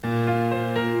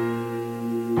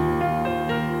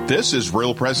This is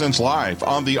Real Presence Live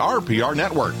on the RPR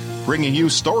Network, bringing you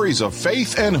stories of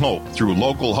faith and hope through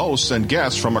local hosts and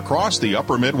guests from across the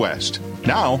upper Midwest.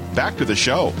 Now, back to the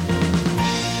show.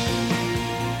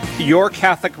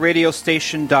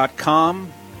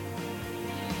 YourCatholicRadioStation.com.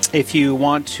 If you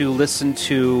want to listen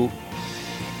to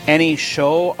any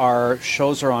show, our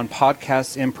shows are on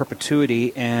podcast in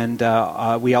perpetuity, and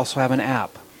we also have an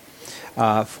app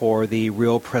for the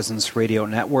Real Presence Radio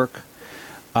Network.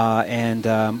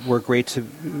 We're great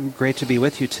to be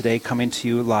with you today, coming to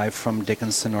you live from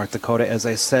Dickinson, North Dakota. As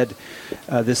I said,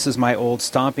 this is my old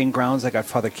stomping grounds. I got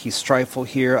Father Keith Streifel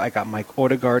here. I got Mike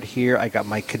Odegaard here. I got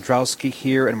Mike Kudrowski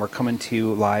here, and we're coming to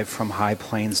you live from High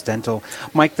Plains Dental.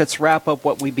 Mike, let's wrap up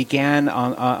what we began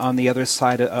on the other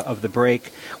side of the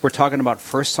break. We're talking about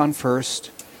First on First,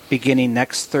 beginning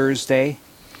next Thursday.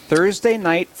 Thursday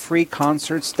night, free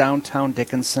concerts downtown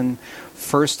Dickinson,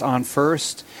 First on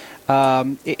First.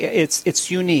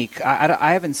 It's unique.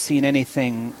 I haven't seen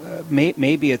anything.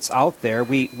 Maybe it's out there.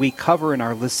 We cover in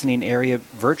our listening area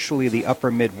virtually the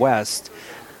upper Midwest.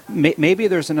 Maybe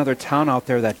there's another town out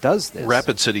there that does this.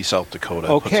 Rapid City, South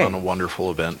Dakota puts on a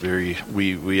wonderful event.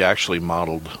 We actually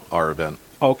modeled our event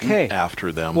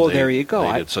after them. Well, there you go.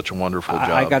 They did such a wonderful job.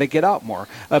 I got to get out more.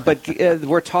 But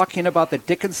we're talking about the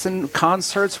Dickinson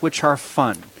concerts, which are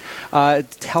fun.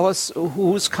 Tell us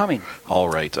who's coming. All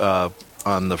right.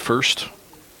 On the first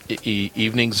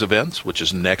evening's events, which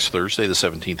is next Thursday, the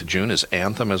 17th of June, is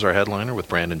Anthem as our headliner with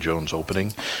Brandon Jones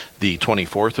opening. The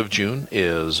 24th of June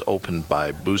is opened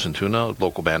by Booze and Tuna, a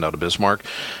local band out of Bismarck,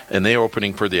 and they are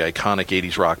opening for the iconic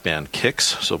 80s rock band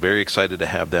Kix, so very excited to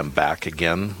have them back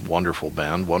again. Wonderful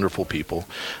band, wonderful people.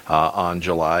 On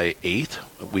July 8th,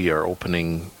 we are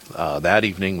opening that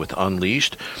evening with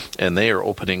Unleashed, and they are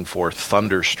opening for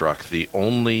Thunderstruck, the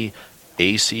only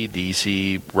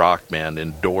AC/DC rock band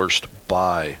endorsed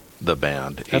by the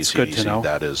band. That's AC/DC. good to know.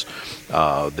 That is,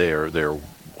 they're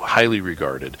highly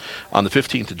regarded. On the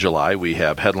 15th of July, we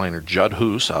have headliner Judd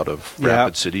Hoos out of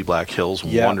Rapid City, Black Hills.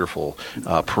 Wonderful,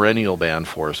 perennial band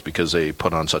for us because they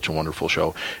put on such a wonderful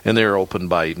show. And they're opened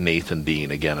by Nathan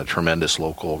Dean, again, a tremendous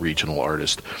local regional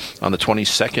artist. On the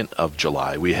 22nd of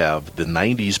July, we have the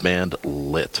 90s band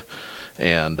Lit.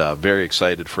 And very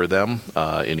excited for them.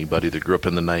 Anybody that grew up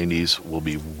in the 90s will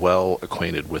be well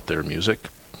acquainted with their music.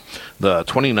 The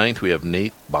 29th, we have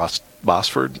Nate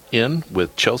Bosford in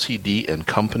with Chelsea D and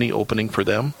Company opening for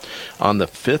them. On the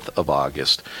 5th of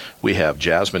August, we have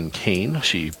Jasmine Kane.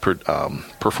 She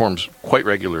performs quite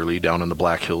regularly down in the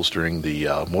Black Hills during the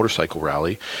motorcycle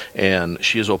rally. And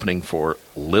she is opening for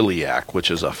Liliac, which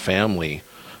is a family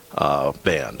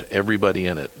band. Everybody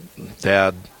in it.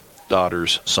 Dad,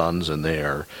 daughters, sons, and they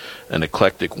are an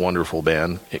eclectic, wonderful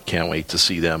band. Can't wait to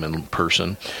see them in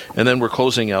person. And then we're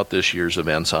closing out this year's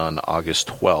events on August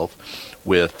 12th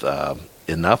with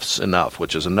Enough's Enough,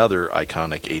 which is another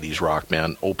iconic 80s rock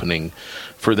band. Opening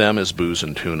for them is Booze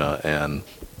and Tuna, and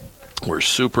we're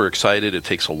super excited. It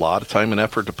takes a lot of time and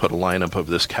effort to put a lineup of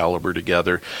this caliber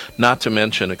together. Not to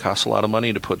mention, it costs a lot of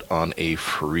money to put on a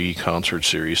free concert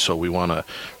series. So we want to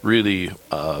really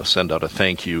send out a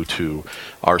thank you to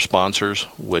our sponsors,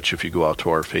 which if you go out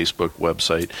to our Facebook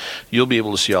website, you'll be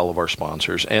able to see all of our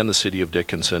sponsors and the City of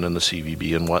Dickinson and the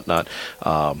CVB and whatnot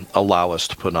allow us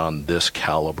to put on this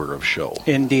caliber of show.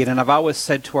 Indeed. And I've always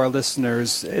said to our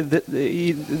listeners,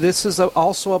 this is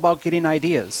also about getting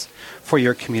ideas for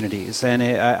your communities. And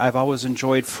I've always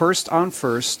enjoyed First on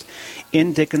First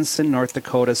in Dickinson, North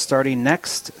Dakota, starting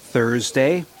next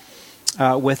Thursday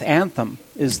with Anthem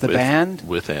is the band.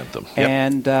 With Anthem. Yep.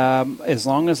 And as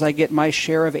long as I get my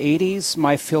share of 80s,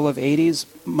 my fill of 80s,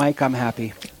 Mike, I'm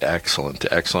happy. Excellent,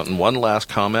 excellent. And one last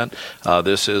comment.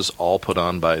 This is all put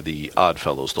on by the Odd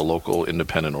Fellows, the local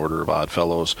independent order of Odd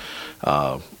Fellows.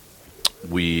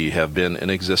 We have been in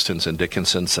existence in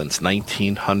Dickinson since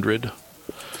 1900.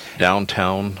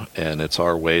 Downtown, and it's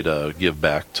our way to give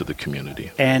back to the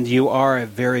community. And you are a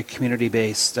very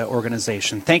community-based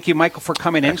organization. Thank you, Michael, for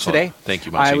coming in today. Thank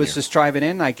you, Monsignor. I was just driving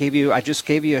in. I just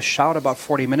gave you a shout about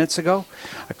 40 minutes ago.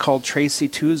 I called Tracy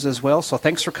Tews as well. So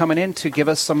thanks for coming in to give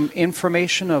us some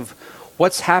information of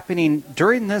what's happening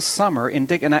during this summer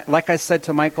in and like I said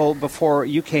to Michael before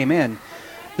you came in,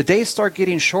 the days start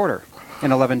getting shorter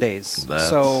in 11 days.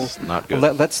 That's not good.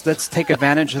 Let's take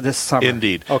advantage of this summer.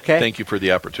 Indeed. Okay? Thank you for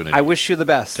the opportunity. I wish you the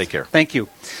best. Take care. Thank you.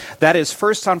 That is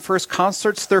First on First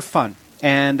concerts. They're fun.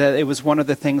 And it was one of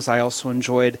the things I also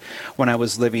enjoyed when I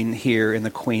was living here in the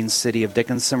Queen City of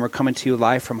Dickinson. We're coming to you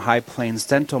live from High Plains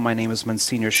Dental. My name is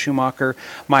Monsignor Schumacher.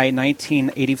 My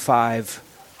 1985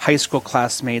 high school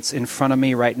classmates in front of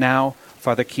me right now,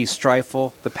 Father Keith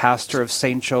Streifel, the pastor of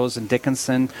St. Joe's in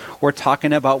Dickinson. We're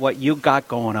talking about what you got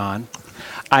going on.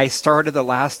 I started the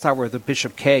last hour with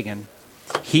Bishop Kagan.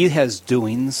 He has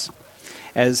doings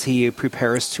as he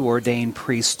prepares to ordain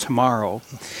priests tomorrow.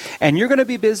 And you're going to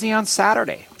be busy on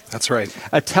Saturday. That's right.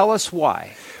 Tell us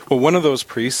why. Well, one of those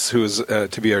priests who is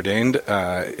to be ordained,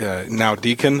 now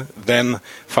deacon, then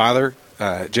father,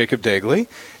 Jacob Dagley,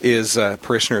 is a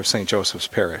parishioner of St. Joseph's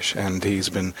Parish, and he's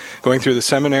been going through the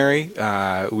seminary.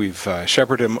 We've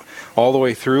shepherded him all the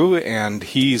way through, and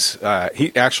he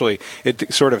actually,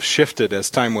 it sort of shifted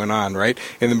as time went on, right?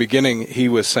 In the beginning, he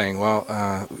was saying, well,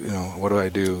 what do I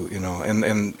do?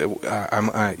 And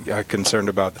I'm concerned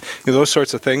about those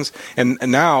sorts of things. And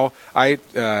now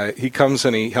he comes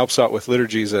and he helps out with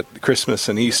liturgies at Christmas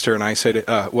and Easter, and I say,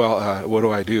 what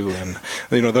do I do? And,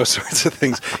 those sorts of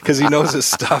things, because he knows his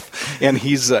stuff, and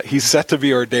he's set to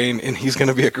be ordained, and he's going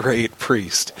to be a great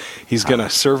priest. He's going to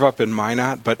serve up in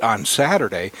Minot, but on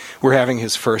Saturday we're having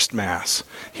his first Mass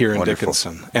here in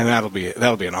Dickinson, and that'll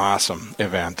be an awesome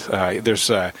event.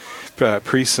 There's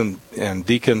priests and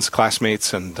deacons,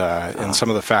 classmates, and some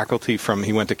of the faculty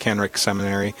he went to Kenrick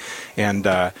Seminary, and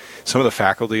some of the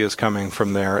faculty is coming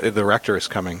from there. The rector is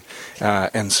coming,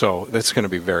 and so that's going to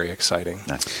be very exciting.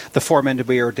 The foreman to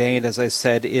be ordained, as I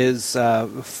said, is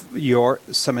your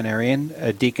seminarian,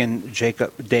 Deacon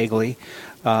Jacob Dagley,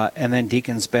 and then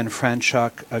Deacons Ben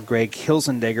Franchuk, Greg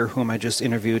Hilzendegger, whom I just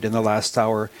interviewed in the last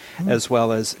hour, as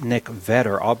well as Nick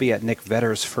Vetter. I'll be at Nick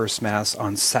Vetter's first Mass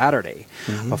on Saturday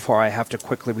before I have to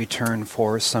quickly return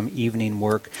for some evening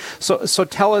work. So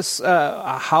tell us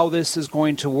how this is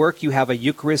going to work. You have a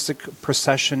Eucharistic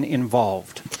procession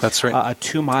involved. That's right. A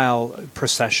 2-mile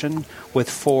procession with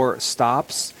 4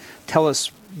 stops. Tell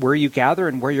us where you gather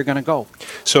and where you're going to go.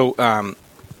 So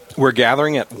we're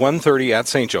gathering at 1:30 at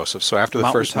St. Joseph. So after the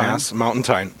first Mass, Mountain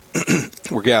Time,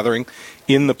 we're gathering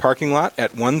in the parking lot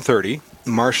at 1:30,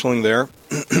 marshaling there,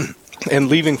 and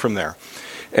leaving from there.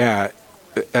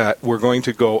 We're going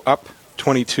to go up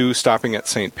 22, stopping at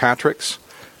St. Patrick's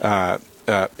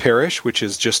Parish, which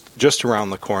is just around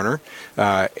the corner.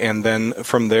 And then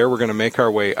from there, we're going to make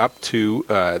our way up to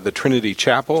the Trinity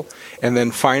Chapel, and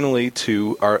then finally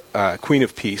to our Queen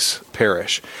of Peace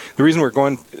Parish. The reason we're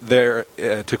going there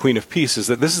to Queen of Peace is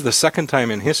that this is the second time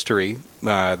in history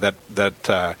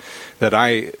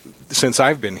since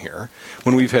I've been here,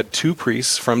 when we've had 2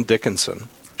 priests from Dickinson,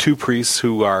 2 priests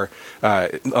who are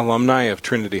alumni of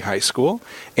Trinity High School.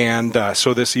 And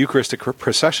so this Eucharistic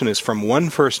procession is from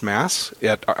one first Mass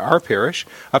at our parish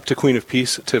up to Queen of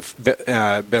Peace to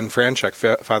Ben Franchuk,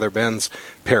 Father Ben's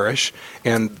parish.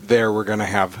 And there we're going to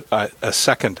have a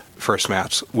second first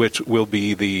Mass, which will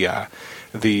be the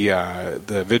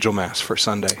Vigil Mass for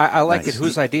Sunday. I like it.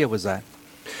 Whose idea was that?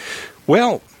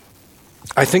 Well,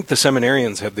 I think the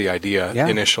seminarians had the idea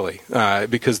initially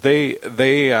because they're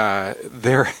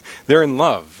in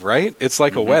love, right? It's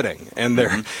like a wedding, and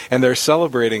they're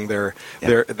celebrating their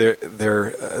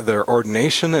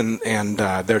ordination, and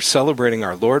they're celebrating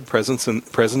our Lord present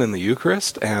in the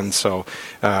Eucharist. And so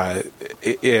I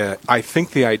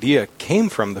think the idea came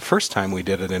from the first time we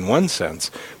did it in one sense,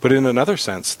 but in another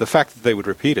sense, the fact that they would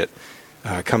repeat it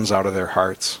comes out of their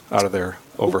hearts, out of their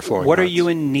overflowing What hearts. are you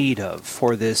in need of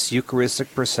for this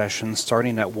Eucharistic procession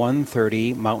starting at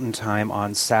 1:30 Mountain Time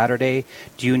on Saturday?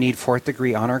 Do you need 4th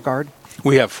degree honor guard?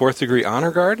 We have 4th degree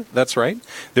honor guard. That's right.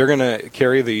 They're going to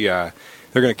carry the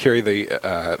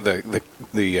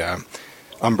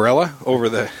umbrella over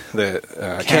the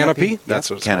canopy. That's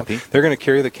what it's canopy. called. They're going to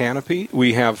carry the canopy.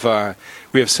 We have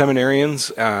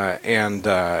seminarians and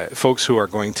folks who are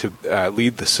going to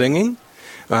lead the singing.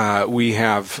 The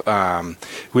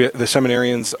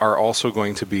seminarians are also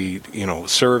going to be,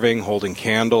 serving, holding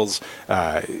candles,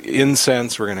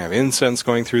 incense. We're going to have incense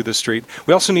going through the street.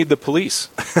 We also need the police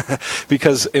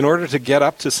because in order to get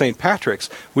up to St. Patrick's,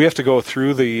 we have to go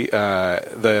through the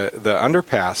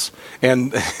underpass,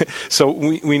 and so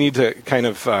we need to kind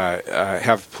of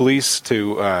have police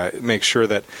to make sure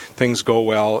that things go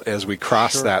well as we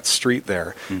cross that street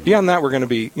there. Mm-hmm. Beyond that, we're going to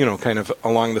be, kind of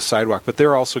along the sidewalk, but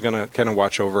they're also going to kind of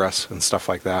watch over us and stuff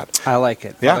like that. I like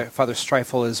it. Yeah. Father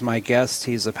Streifel is my guest.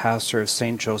 He's a pastor of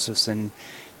St. Joseph's in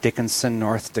Dickinson,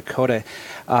 North Dakota.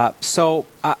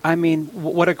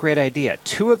 What a great idea.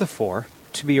 2 of the 4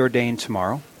 to be ordained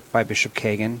tomorrow by Bishop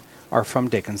Kagan are from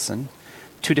Dickinson.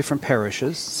 2 different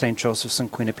parishes, St. Joseph's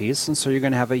and Queen of Peace, and so you're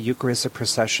going to have a Eucharistic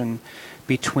procession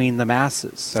between the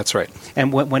Masses. That's right.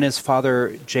 And when is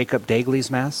Father Jacob Dagley's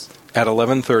Mass? At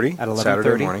 11:30. At 11:30.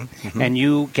 Saturday morning. Mm-hmm. And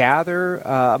you gather,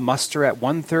 muster at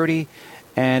 1:30,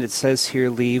 and it says here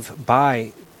leave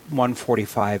by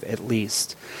 1:45 at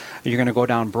least. You're going to go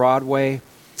down Broadway,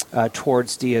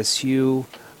 towards DSU,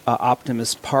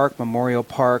 Optimus Park, Memorial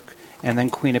Park, and then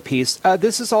Queen of Peace.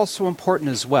 This is also important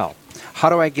as well. How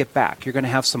do I get back? You're going to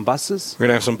have some buses? We're going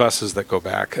to have some buses that go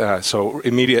back. So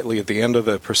immediately at the end of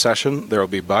the procession, there will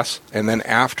be a bus. And then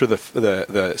after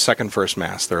the second first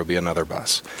Mass, there will be another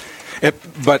bus.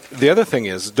 But the other thing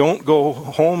is, don't go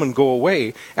home and go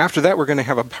away. After that, we're going to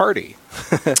have a party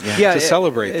to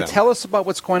celebrate them. Tell us about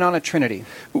what's going on at Trinity.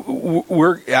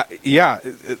 Is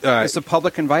the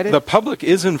public invited? The public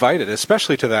is invited,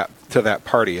 especially to that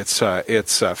party. It's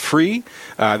free.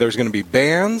 There's going to be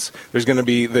bands. There's going to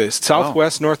be the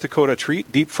Southwest North Dakota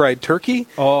treat, deep fried turkey.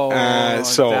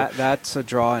 That's a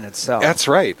draw in itself. That's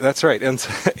right.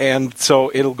 And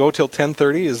so it'll go till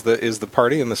 10:30 is the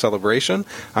party and the celebration.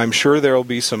 I'm sure there will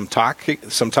be some talking,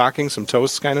 some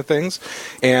toasts kind of things,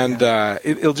 and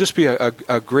it'll just be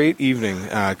a great evening.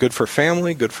 Good for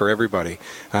family, good for everybody.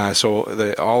 So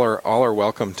all are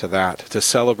welcome to that, to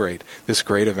celebrate this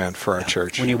great event for our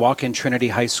church. When you walk in Trinity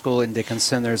High School in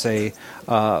Dickinson, there's a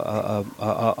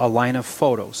line of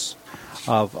photos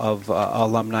of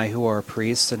alumni who are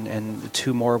priests, and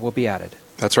 2 more will be added.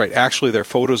 That's right. Actually, their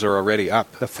photos are already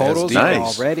up. The photos are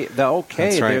already okay.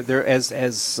 That's right. They're as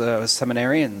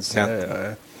seminarians.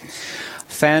 Yeah.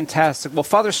 Fantastic. Well,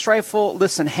 Father Streifel,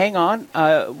 listen, hang on.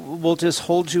 We'll just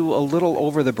hold you a little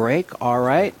over the break. All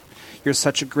right. You're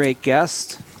such a great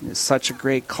guest. You're such a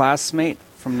great classmate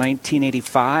from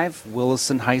 1985,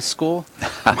 Williston High School.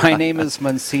 My name is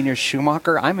Monsignor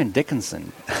Schumacher. I'm in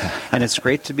Dickinson, and it's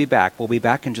great to be back. We'll be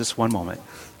back in just one moment.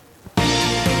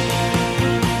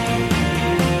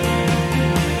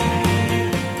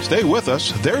 Stay with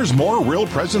us. There's more Real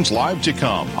Presence Live to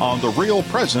come on the Real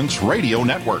Presence Radio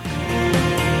Network.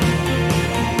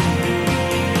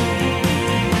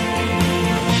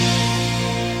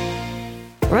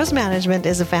 Rose Management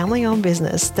is a family-owned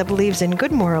business that believes in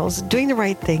good morals, doing the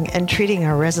right thing, and treating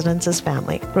our residents as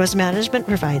family. Rose Management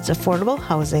provides affordable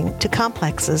housing to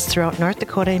complexes throughout North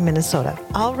Dakota and Minnesota.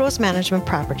 All Rose Management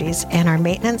properties and our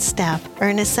maintenance staff are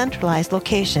in a centralized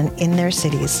location in their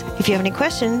cities. If you have any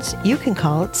questions, you can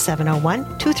call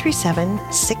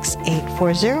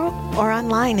 701-237-6840 or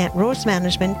online at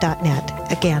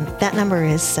rosemanagement.net. Again, that number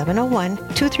is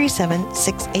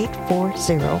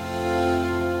 701-237-6840.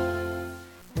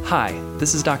 Hi,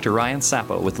 this is Dr. Ryan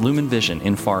Sappo with Lumen Vision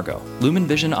in Fargo. Lumen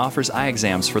Vision offers eye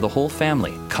exams for the whole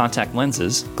family, contact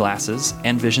lenses, glasses,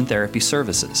 and vision therapy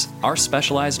services. Our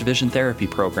specialized vision therapy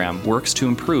program works to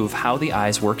improve how the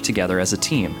eyes work together as a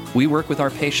team. We work with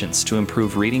our patients to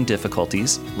improve reading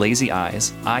difficulties, lazy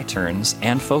eyes, eye turns,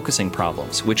 and focusing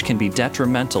problems, which can be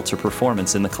detrimental to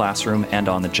performance in the classroom and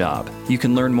on the job. You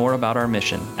can learn more about our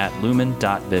mission at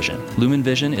lumen.vision. Lumen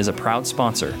Vision is a proud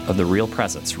sponsor of the Real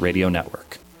Presence Radio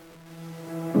Network.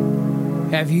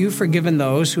 Have you forgiven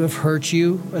those who have hurt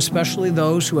you, especially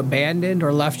those who abandoned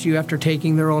or left you after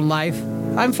taking their own life?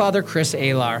 I'm Father Chris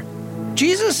Alar.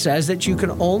 Jesus says that you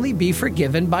can only be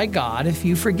forgiven by God if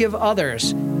you forgive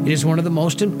others. It is one of the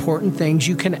most important things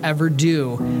you can ever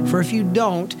do, for if you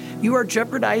don't, you are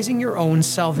jeopardizing your own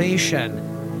salvation.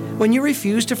 When you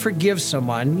refuse to forgive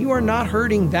someone, you are not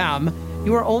hurting them,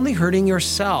 you are only hurting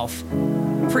yourself.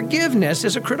 Forgiveness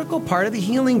is a critical part of the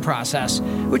healing process,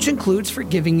 which includes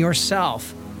forgiving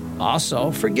yourself.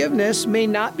 Also, forgiveness may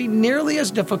not be nearly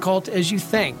as difficult as you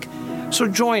think. So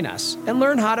join us and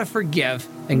learn how to forgive,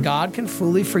 and God can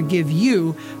fully forgive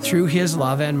you through His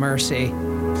love and mercy.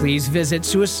 Please visit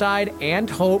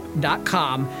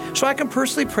suicideandhope.com so I can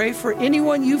personally pray for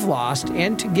anyone you've lost,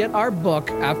 and to get our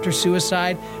book, After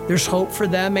Suicide, There's Hope for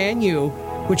Them and You,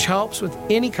 which helps with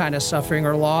any kind of suffering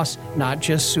or loss, not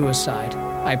just suicide.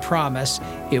 I promise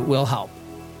it will help.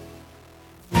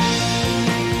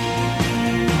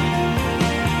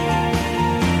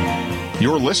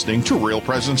 You're listening to Real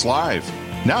Presence Live.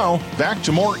 Now, back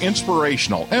to more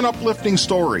inspirational and uplifting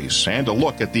stories and a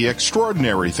look at the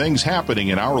extraordinary things happening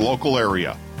in our local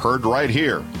area. Heard right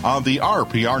here on the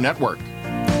RPR Network.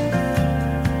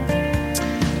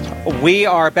 We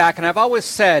are back, and I've always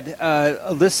said,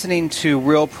 listening to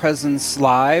Real Presence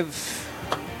Live,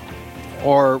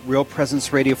 or Real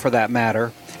Presence Radio for that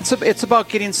matter, it's about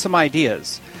getting some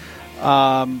ideas.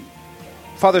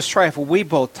 Father Streifel, we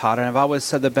both taught, and I've always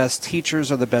said the best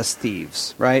teachers are the best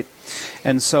thieves, right?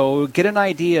 And so get an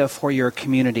idea for your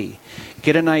community,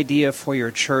 get an idea for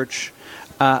your church,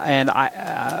 and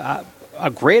a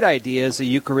great idea is a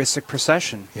Eucharistic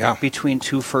procession between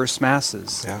 2 first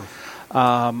Masses. Yeah.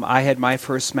 I had my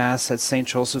first Mass at St.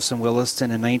 Joseph's in Williston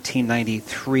in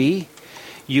 1993.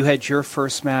 You had your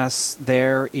first Mass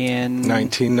there in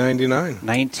 1999.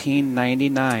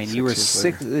 1999. You were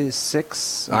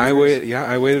six. I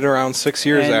waited around 6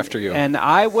 years after you. And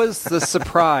I was the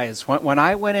surprise. When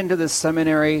I went into the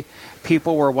seminary,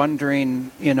 people were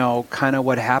wondering, kind of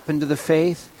what happened to the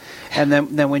faith. And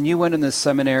then when you went in the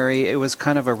seminary, it was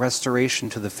kind of a restoration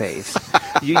to the faith.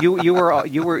 You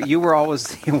were always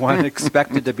the one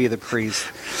expected to be the priest,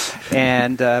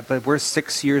 but we're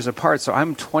 6 years apart. So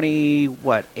I'm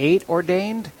 8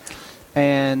 ordained,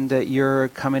 and you're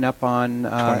coming up on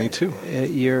 22.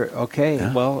 You're okay.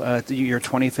 Yeah. Well, your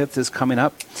 25th is coming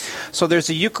up. So there's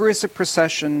a Eucharistic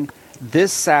procession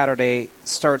this Saturday.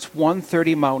 Starts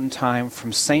 1:30 Mountain Time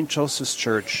from St. Joseph's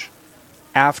Church,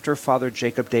 after Father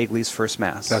Jacob Dagley's first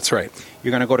Mass. That's right.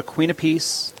 You're going to go to Queen of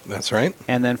Peace. That's right.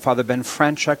 And then Father Ben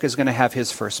Franchuk is going to have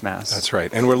his first Mass. That's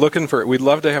right. And we'd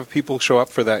love to have people show up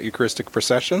for that Eucharistic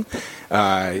procession.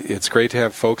 It's great to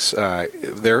have folks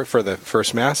there for the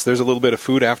first Mass. There's a little bit of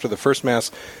food after the first Mass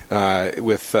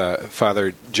with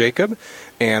Father Jacob.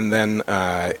 And then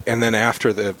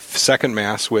after the second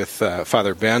Mass with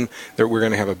Father Ben, we're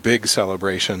going to have a big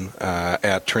celebration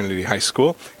at Trinity High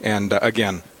School. And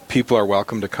again, people are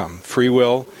welcome to come. Free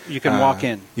will. You can walk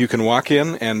in. You can walk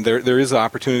in, and there is an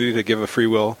opportunity to give a free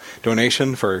will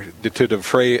donation to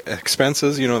defray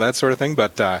expenses, that sort of thing.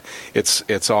 But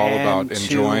it's all about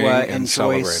enjoying and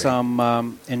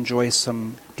celebrating. Enjoy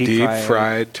some deep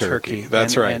fried turkey.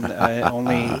 That's right. And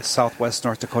only Southwest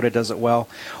North Dakota does it well.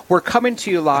 We're coming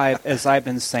to you live, as I've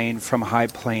been saying, from High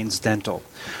Plains Dental.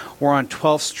 We're on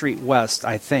 12th Street West,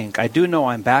 I think. I do know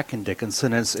I'm back in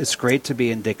Dickinson. It's great to be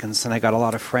in Dickinson. I got a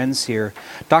lot of friends here.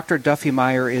 Dr. Duffy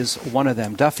Meyer is one of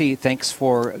them. Duffy, thanks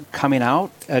for coming out.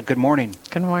 Good morning.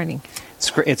 Good morning.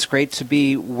 It's great to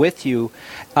be with you.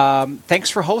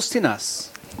 Thanks for hosting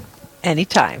us.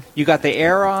 Anytime. You got the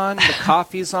air on, the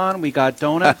coffee's on, we got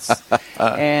donuts,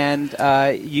 and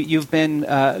you've been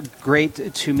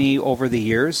great to me over the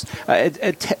years.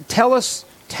 Tell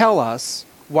us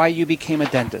why you became a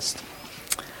dentist.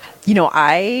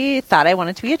 I thought I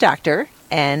wanted to be a doctor,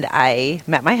 and I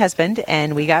met my husband,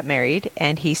 and we got married,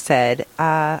 and he said,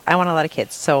 I want a lot of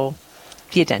kids, so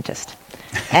be a dentist.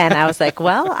 And I was like,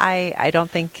 well, I don't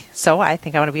think so. I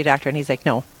think I want to be a doctor. And he's like,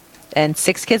 no. And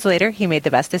 6 kids later, he made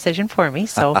the best decision for me.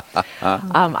 So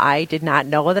I did not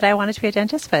know that I wanted to be a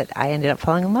dentist, but I ended up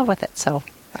falling in love with it. So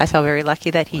I felt very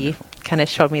lucky that he kind of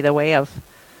showed me the way of.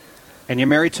 And you're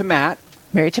married to Matt.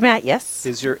 Married to Matt, yes.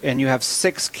 And you have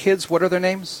 6 kids. What are their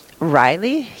names?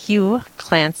 Riley, Hugh,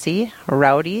 Clancy,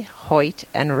 Rowdy, Hoyt,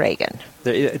 and Reagan.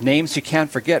 The names you can't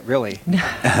forget, really.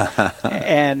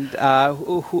 And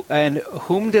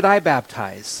whom did I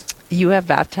baptize? You have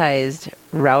baptized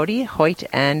Rowdy, Hoyt,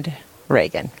 and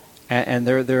Reagan. And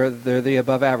they're the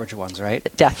above average ones, right?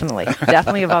 Definitely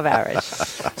above average.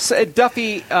 So,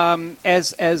 Duffy,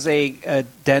 as a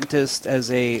dentist,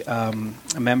 as a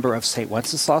member of St.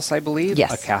 Wenceslas, I believe,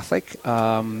 yes. A Catholic.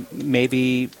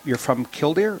 Maybe you're from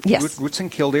Killdeer, yes. Roots in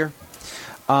Killdeer.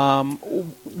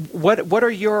 What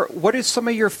are some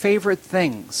of your favorite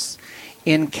things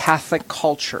in Catholic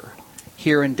culture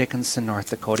here in Dickinson,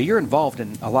 North Dakota? You're involved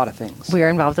in a lot of things. We are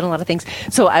involved in a lot of things.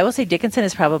 So I will say Dickinson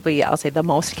is probably, the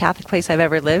most Catholic place I've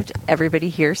ever lived. Everybody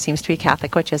here seems to be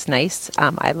Catholic, which is nice.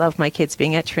 I love my kids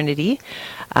being at Trinity.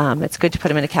 It's good to put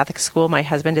them in a Catholic school. My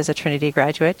husband is a Trinity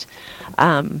graduate.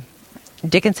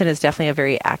 Dickinson is definitely a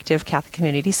very active Catholic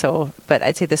community. But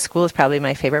I'd say the school is probably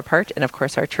my favorite part. And of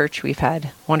course, our church, we've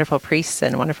had wonderful priests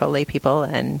and wonderful lay people,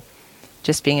 and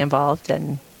just being involved.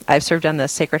 And I've served on the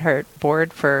Sacred Heart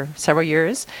board for several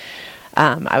years.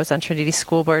 I was on Trinity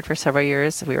School Board for several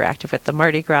years. We were active with the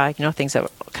Mardi Gras, things that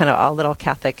kind of all little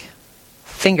Catholic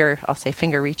finger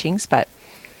reachings, but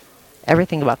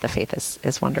everything about the faith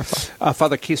is wonderful.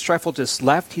 Father Keith Streifel just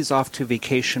left. He's off to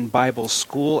Vacation Bible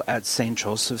School at St.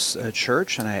 Joseph's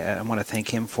Church, and I want to thank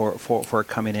him for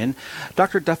coming in.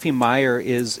 Dr. Duffy Meyer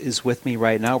is with me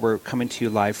right now. We're coming to you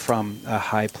live from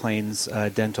High Plains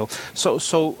Dental.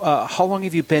 So how long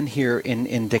have you been here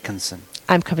in Dickinson?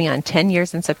 I'm coming on 10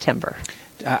 years in September.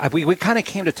 We kind of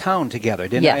came to town together,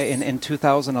 didn't yes. I, in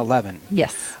 2011?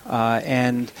 Yes.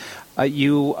 And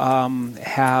you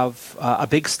have a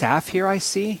big staff here, I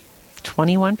see?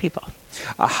 21 people.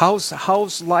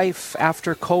 How's life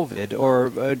after COVID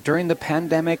or during the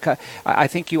pandemic? I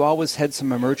think you always had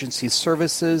some emergency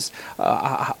services.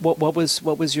 What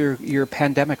was your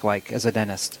pandemic like as a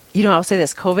dentist? I'll say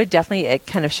this: COVID definitely it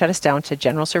kind of shut us down to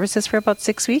general services for about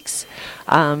 6 weeks,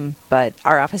 but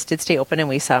our office did stay open, and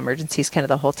we saw emergencies kind of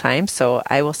the whole time. So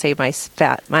I will say my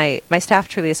staff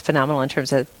truly is phenomenal in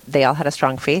terms of they all had a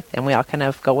strong faith, and we all kind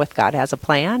of go with God has a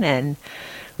plan, and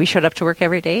we showed up to work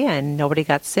every day and nobody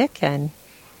got sick, and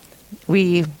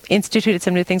we instituted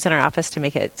some new things in our office to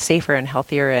make it safer and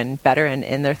healthier and better,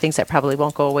 and there are things that probably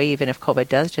won't go away even if COVID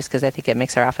does, just because I think it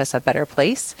makes our office a better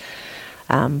place.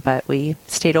 But we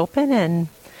stayed open, and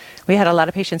we had a lot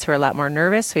of patients who are a lot more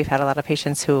nervous. We've had a lot of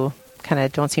patients who kind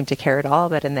of don't seem to care at all,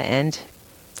 but in the end,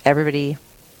 everybody,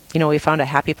 we found a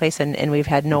happy place, and we've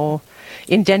had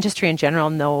in dentistry in general,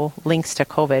 no links to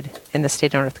COVID in the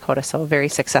state of North Dakota, so very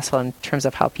successful in terms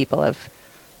of how people have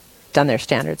done their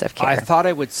standards of care. I thought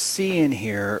I would see in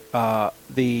here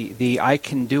the I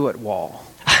can do it wall.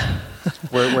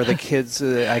 where the kids,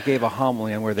 I gave a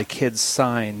homily and where the kids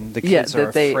sign. The kids are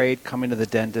afraid coming to the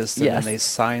dentist, and then they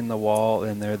sign the wall,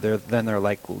 and they're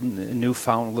like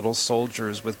newfound little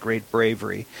soldiers with great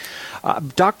bravery.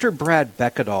 Dr. Brad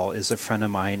Beckedahl is a friend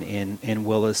of mine in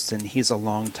Williston. He's a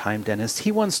longtime dentist.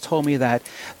 He once told me that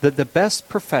the best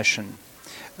profession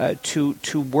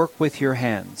to work with your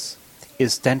hands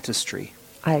is dentistry.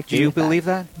 I agree. Do you believe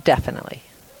that? Definitely.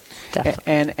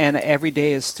 And every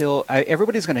day is still,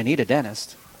 everybody's going to need a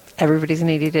dentist. Everybody's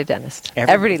going to need a dentist.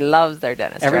 Everybody loves their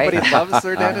dentist, Everybody right? loves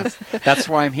their dentist. That's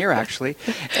why I'm here, actually.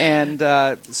 And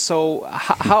so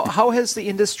how has the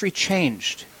industry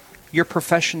changed? Your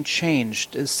profession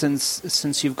changed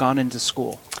since you've gone into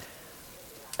school?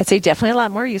 I'd say definitely a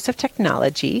lot more use of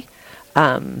technology.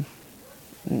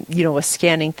 With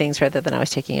scanning things rather than I was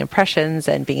taking impressions,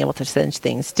 and being able to send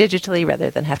things digitally rather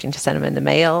than having to send them in the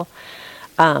mail.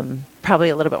 Probably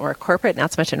a little bit more corporate,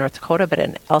 not so much in North Dakota,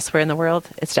 but elsewhere in the world,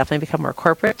 it's definitely become more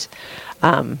corporate.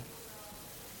 I'm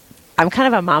kind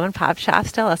of a mom and pop shop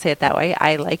still, I'll say it that way.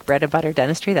 I like bread and butter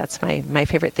dentistry. That's my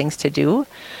favorite things to do.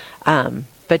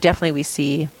 But definitely we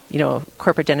see,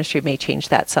 corporate dentistry may change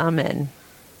that some,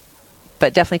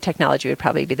 but definitely technology would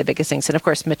probably be the biggest things. And of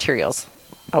course, materials.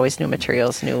 Always new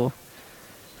materials, new.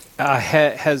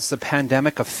 Has the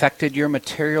pandemic affected your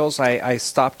materials? I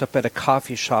stopped up at a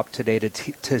coffee shop today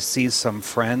to see some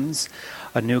friends,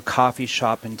 a new coffee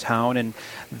shop in town, and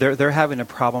they're having a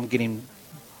problem getting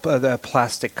the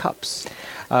plastic cups.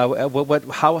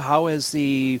 How is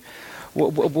the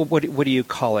what do you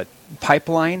call it?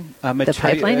 Pipeline? The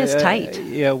pipeline is tight.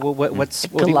 What's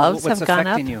gloves have gone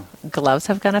affecting up? You? Gloves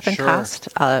have gone up in cost.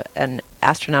 An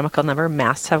astronomical number.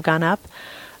 Masks have gone up.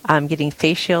 Getting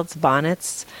face shields,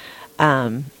 bonnets.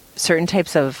 Certain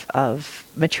types of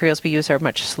materials we use are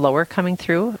much slower coming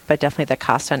through, but definitely the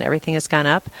cost on everything has gone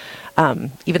up.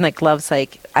 Even like gloves,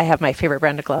 like I have my favorite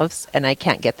brand of gloves, and I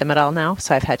can't get them at all now,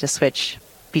 so I've had to switch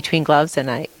between gloves,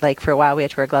 and for a while we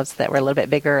had to wear gloves that were a little bit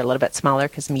bigger or a little bit smaller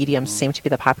because mediums seem to be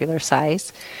the popular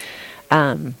size.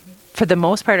 For the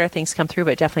most part, our things come through,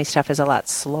 but definitely stuff is a lot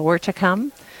slower to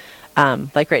come.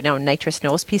 Like right now, nitrous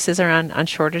nose pieces are on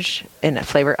shortage in a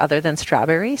flavor other than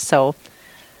strawberry, so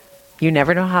you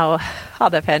never know how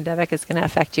the pandemic is going to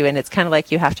affect you, and it's kind of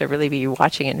like you have to really be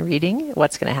watching and reading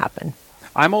what's going to happen.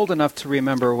 I'm old enough to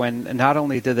remember when not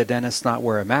only did the dentist not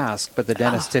wear a mask, but the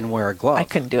dentist didn't wear a glove. I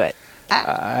couldn't do it.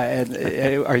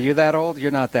 Are you that old?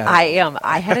 You're not that old. I am.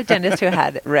 I had a dentist who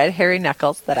had red, hairy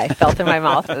knuckles that I felt in my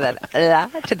mouth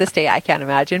that to this day I can't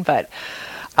imagine, but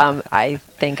I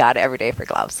thank God every day for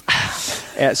gloves.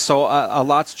 So a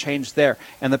lot's changed there,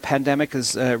 and the pandemic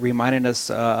is reminding us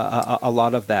a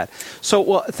lot of that. So,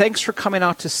 well, thanks for coming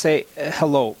out to say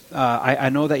hello. I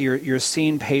know that you're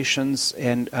seeing patients,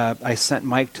 and I sent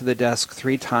Mike to the desk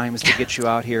 3 times to get you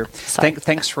out here.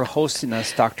 Thanks for hosting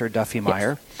us, Dr. Duffy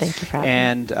Meyer. Yes. Thank you for having me.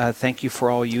 And thank you for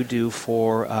all you do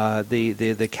for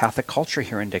the Catholic culture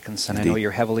here in Dickinson. Indeed. I know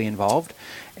you're heavily involved,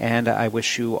 and I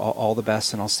wish you all the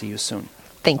best, and I'll see you soon.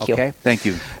 Thank you. Okay? Thank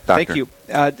you, Doctor. Thank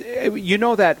you. You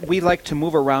know that we like to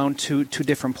move around to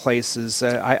different places.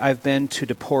 I've been to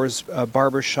DePore's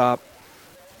barbershop.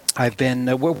 I've been.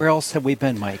 Where else have we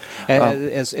been, Mike?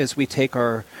 As we take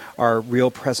our Real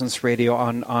Presence Radio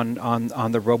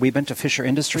on the road, we've been to Fisher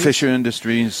Industries. Fisher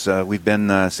Industries. We've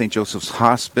been St. Joseph's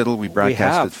Hospital. We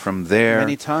broadcasted from there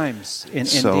many times.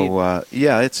 So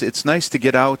it's nice to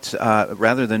get out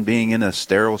rather than being in a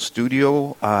sterile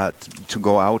studio to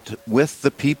go out with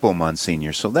the people,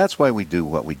 Monsignor. So that's why we do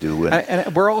what we do.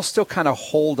 And we're all still kind of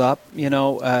holed up,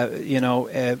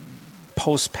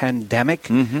 post-pandemic,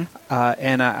 and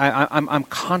I'm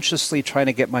consciously trying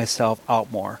to get myself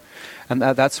out more, and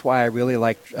that's why I really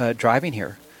like driving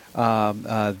here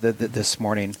this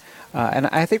morning. And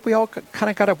I think we all kind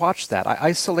of got to watch that.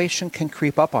 Isolation can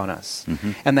creep up on us,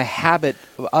 and the habit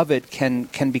of it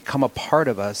can become a part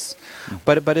of us.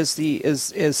 But as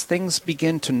things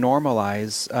begin to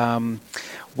normalize,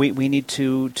 we need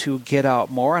to get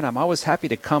out more. And I'm always happy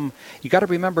to come. You got to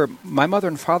remember, my mother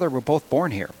and father were both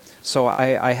born here. So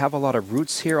I have a lot of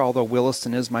roots here, although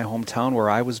Williston is my hometown where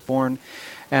I was born.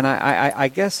 And I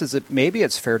guess maybe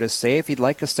it's fair to say, if you'd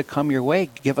like us to come your way,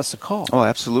 give us a call. Oh,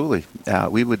 absolutely.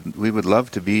 We would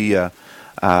love to be out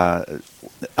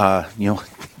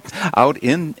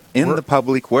in the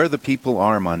public where the people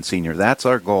are, Monsignor. That's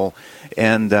our goal.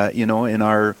 And, in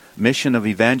our mission of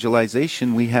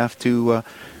evangelization, we have to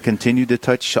continue to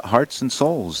touch hearts and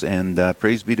souls. And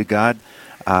praise be to God,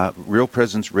 Real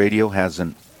Presence Radio has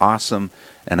an awesome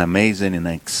and amazing and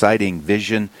exciting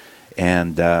vision.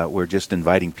 And we're just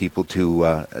inviting people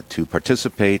to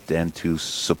participate and to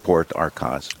support our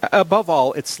cause. Above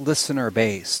all, it's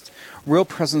listener-based. Real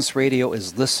Presence Radio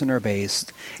is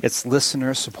listener-based. It's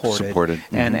listener-supported.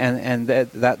 Mm-hmm. And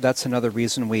that's another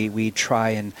reason we try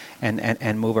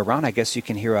and move around. I guess you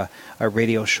can hear a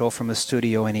radio show from a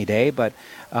studio any day, but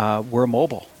we're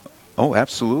mobile. Oh,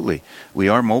 absolutely. We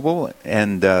are mobile,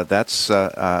 and that's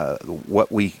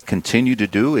what we continue to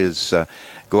do is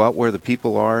go out where the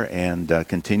people are and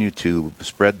continue to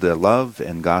spread the love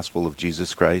and gospel of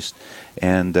Jesus Christ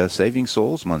and saving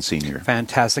souls, Monsignor.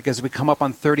 Fantastic. As we come up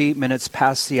on 30 minutes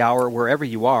past the hour, wherever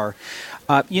you are,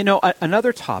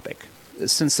 another topic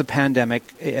since the pandemic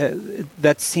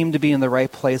that seemed to be in the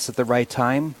right place at the right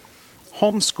time,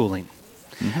 homeschooling.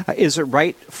 Mm-hmm. Is it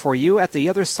right for you? At the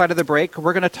other side of the break,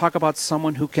 we're going to talk about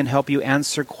someone who can help you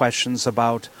answer questions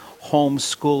about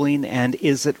homeschooling and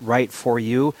is it right for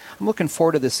you? I'm looking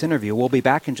forward to this interview. We'll be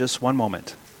back in just one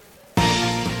moment.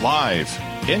 Live,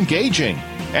 engaging,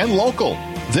 and local.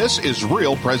 This is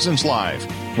Real Presence Live,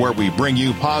 where we bring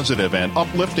you positive and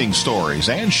uplifting stories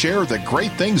and share the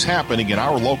great things happening in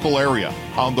our local area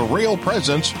on the Real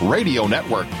Presence Radio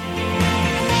Network.